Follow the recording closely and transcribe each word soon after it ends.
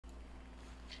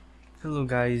Hello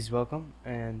guys, welcome.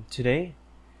 And today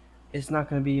it's not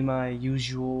gonna be my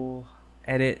usual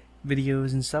edit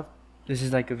videos and stuff. This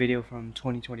is like a video from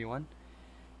 2021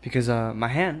 because my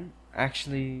hand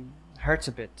actually hurts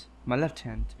a bit. My left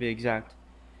hand to be exact.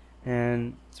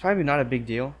 And it's probably not a big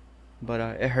deal, but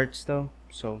it hurts though.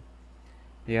 So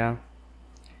yeah.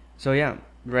 So yeah,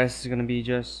 the rest is gonna be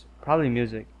just probably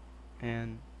music.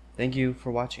 And thank you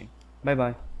for watching. Bye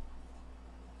bye.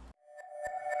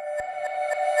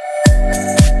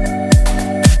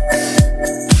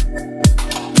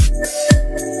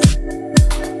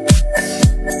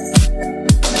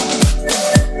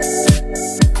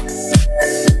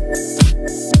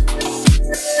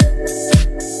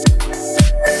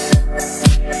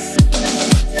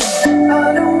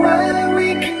 I know where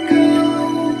we can go.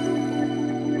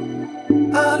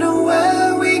 I know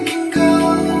where we can go.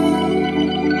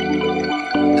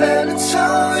 And it's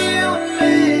all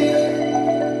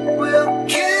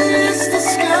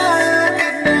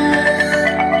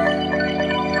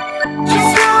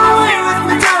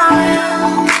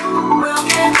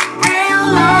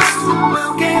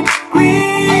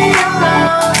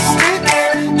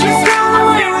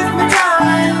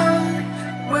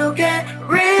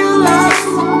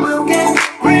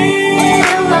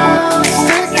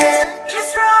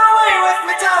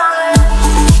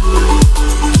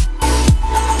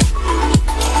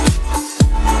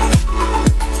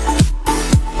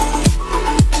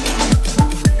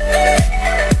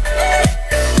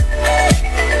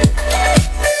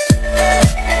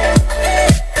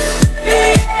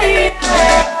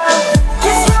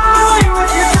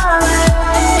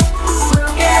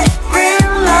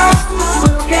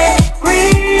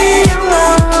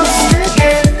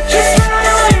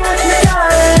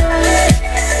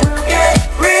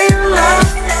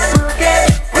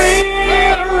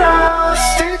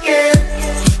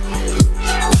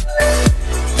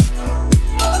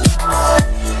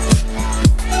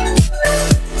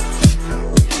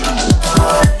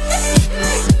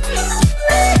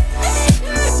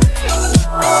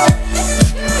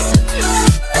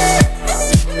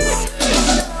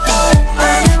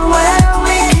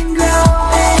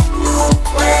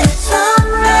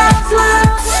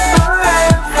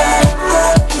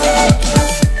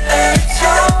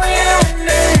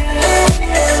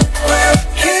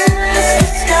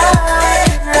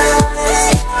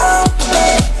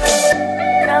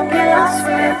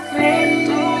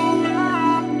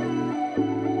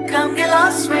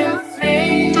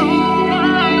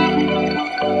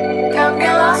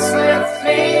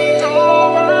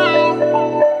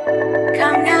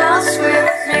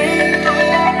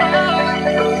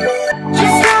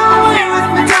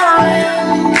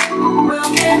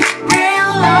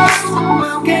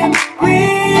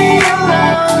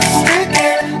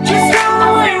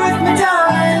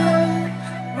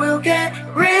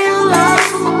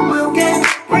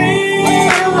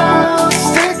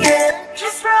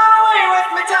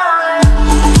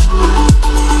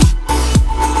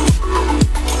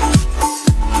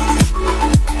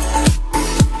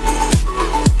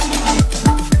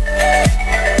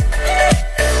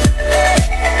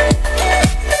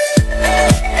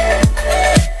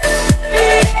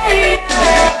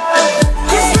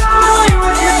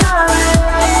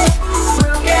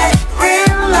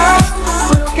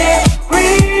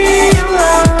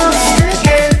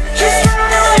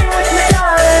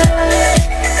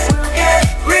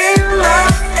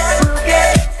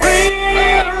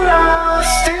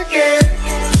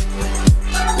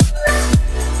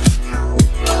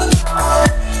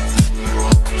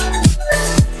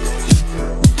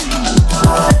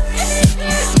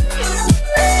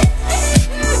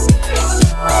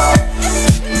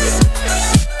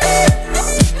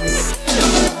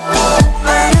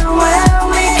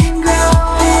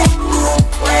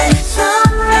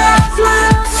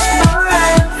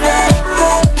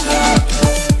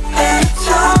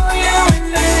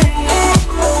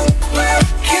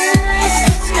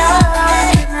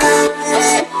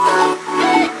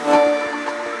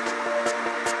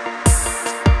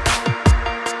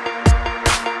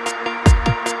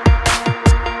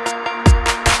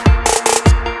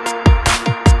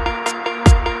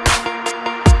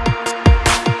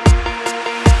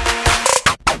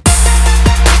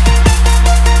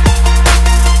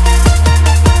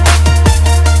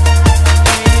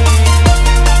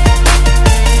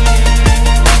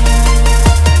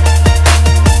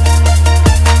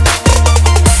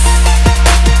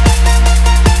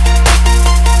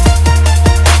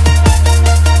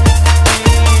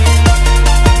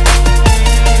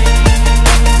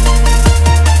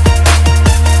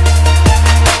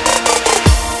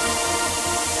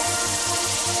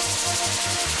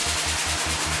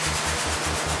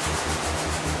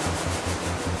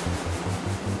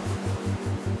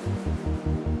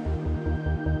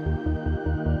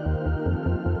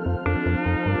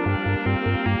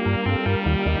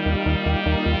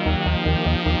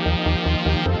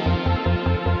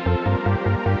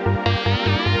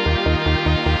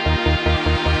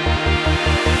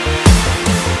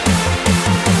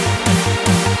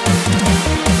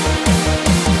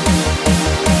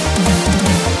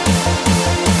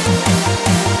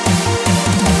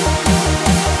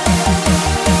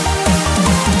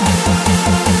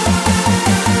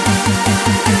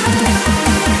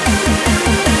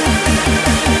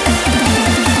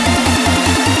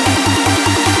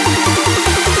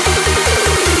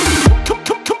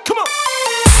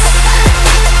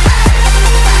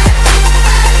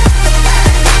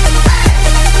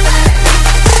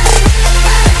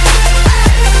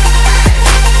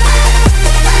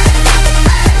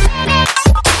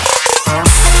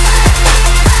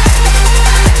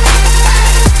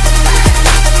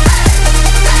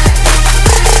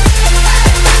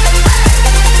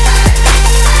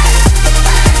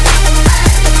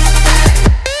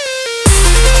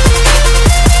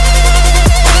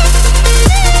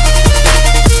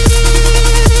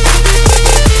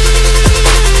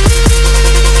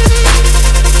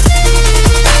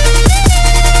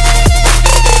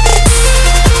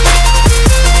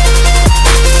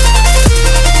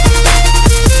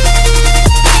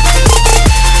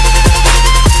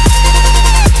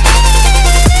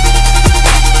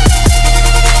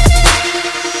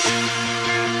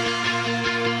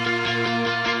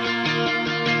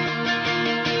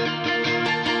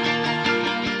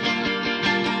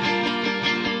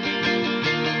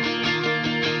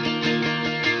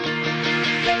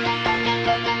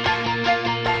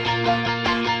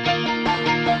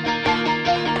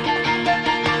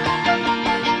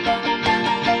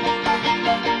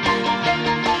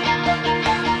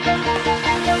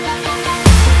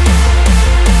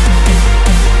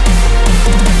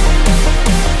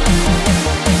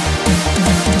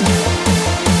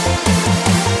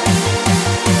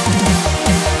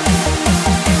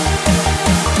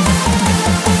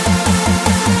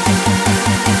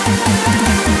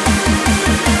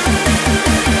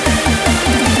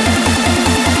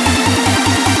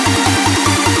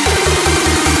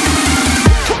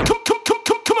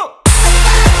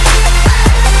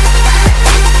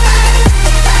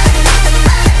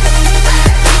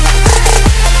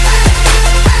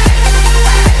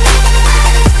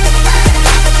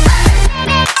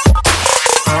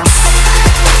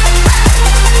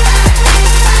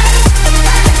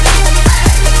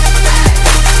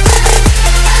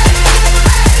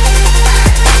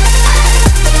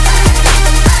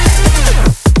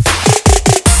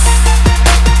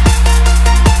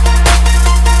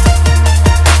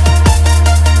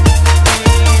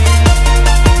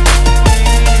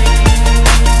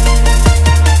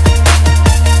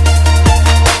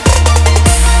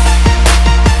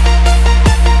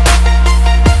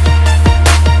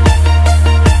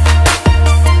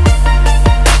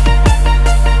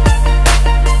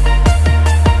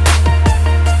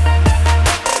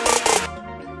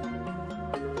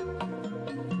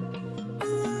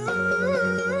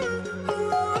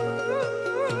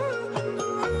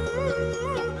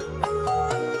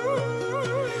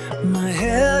My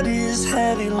head is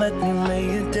heavy, let me lay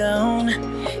it down.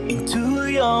 Into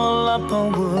your lap I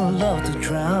would love to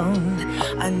drown.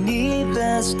 I need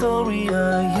that story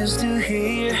I used to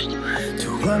hear, to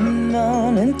run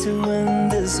on into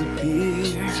and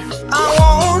disappear. I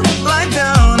won't lie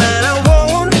down and I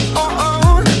won't,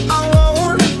 I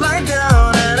won't lie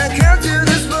down, and I can't do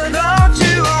this without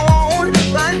you. I won't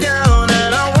lie down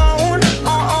and I won't,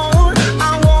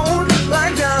 I won't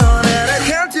lie down, and I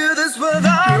can't do this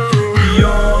without you.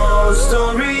 Your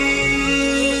stories,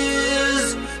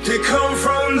 they come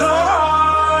from the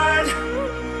heart.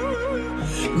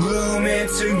 Glue me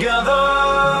together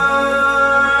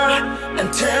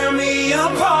and tear me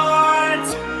apart.